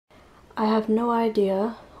I have no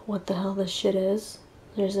idea what the hell this shit is.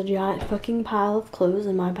 There's a giant fucking pile of clothes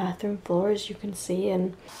in my bathroom floor, as you can see,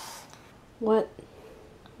 and what?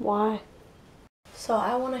 Why? So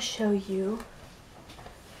I want to show you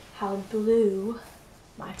how blue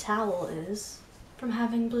my towel is from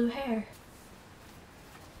having blue hair.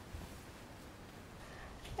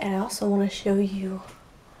 And I also want to show you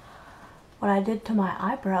what I did to my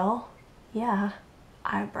eyebrow. Yeah,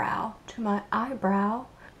 eyebrow to my eyebrow.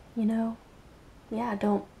 You know, yeah,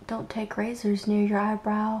 don't take razors near your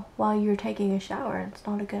eyebrow while you're taking a shower. It's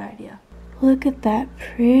not a good idea. Look at that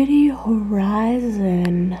pretty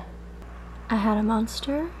horizon. I had a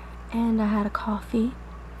Monster and I had a coffee,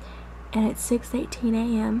 and it's 6:18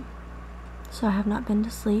 a.m. so I have not been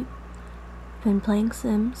to sleep. I've been playing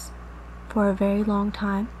Sims for a very long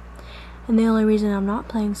time, and the only reason I'm not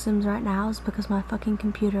playing Sims right now is because my fucking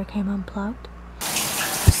computer came unplugged.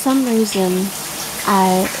 For some reason,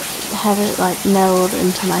 I have it like nailed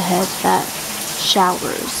into my head that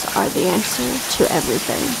showers are the answer to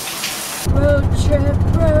everything. Road trip,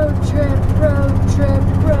 road trip, road trip,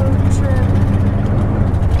 road trip.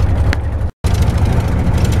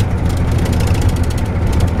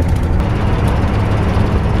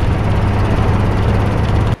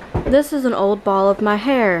 This is an old ball of my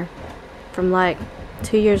hair from like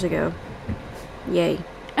 2 years ago. Yay.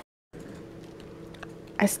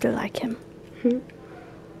 I still like him.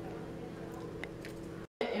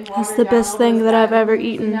 That's the best thing that I've ever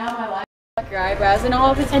eaten. Your eyebrows, and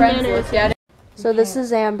all of his friends look at it. So this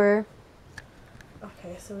is Amber.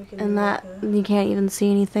 Okay, so we can. And that, you can't even see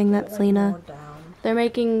anything. That's Lena. They're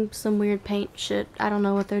making some weird paint shit. I don't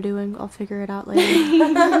know what they're doing. I'll figure it out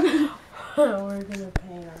later. We're gonna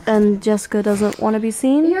paint her. And Jessica doesn't want to be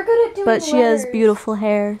seen. You're good at doing but she has beautiful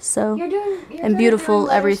hair, so and beautiful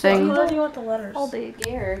everything. How do you want the letters? I'll be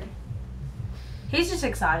scared. He's just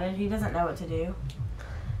excited. He doesn't know what to do.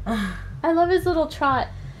 I love his little trot.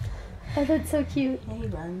 Oh, that's so cute. Yeah, he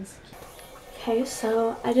runs. Okay,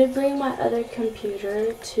 so I did bring my other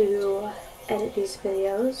computer to edit these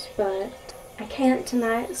videos, but I can't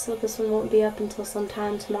tonight, so this one won't be up until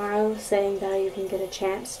sometime tomorrow, saying that I even get a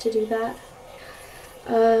chance to do that.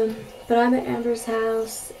 But I'm at Amber's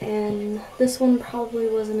house, and this one probably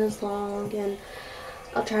wasn't as long, and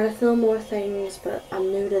I'll try to film more things, but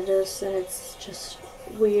I'm new to this, and it's just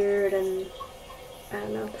weird, and I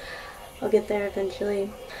don't know. I'll get there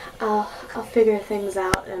eventually. I'll figure things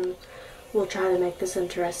out, and we'll try to make this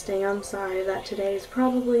interesting. I'm sorry that today's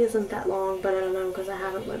probably isn't that long, but I don't know because I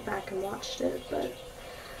haven't went back and watched it. But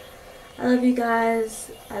I love you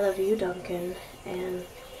guys. I love you, Duncan. And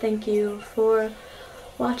thank you for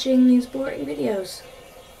watching these boring videos.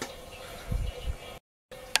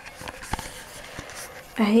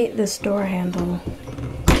 I hate this door handle.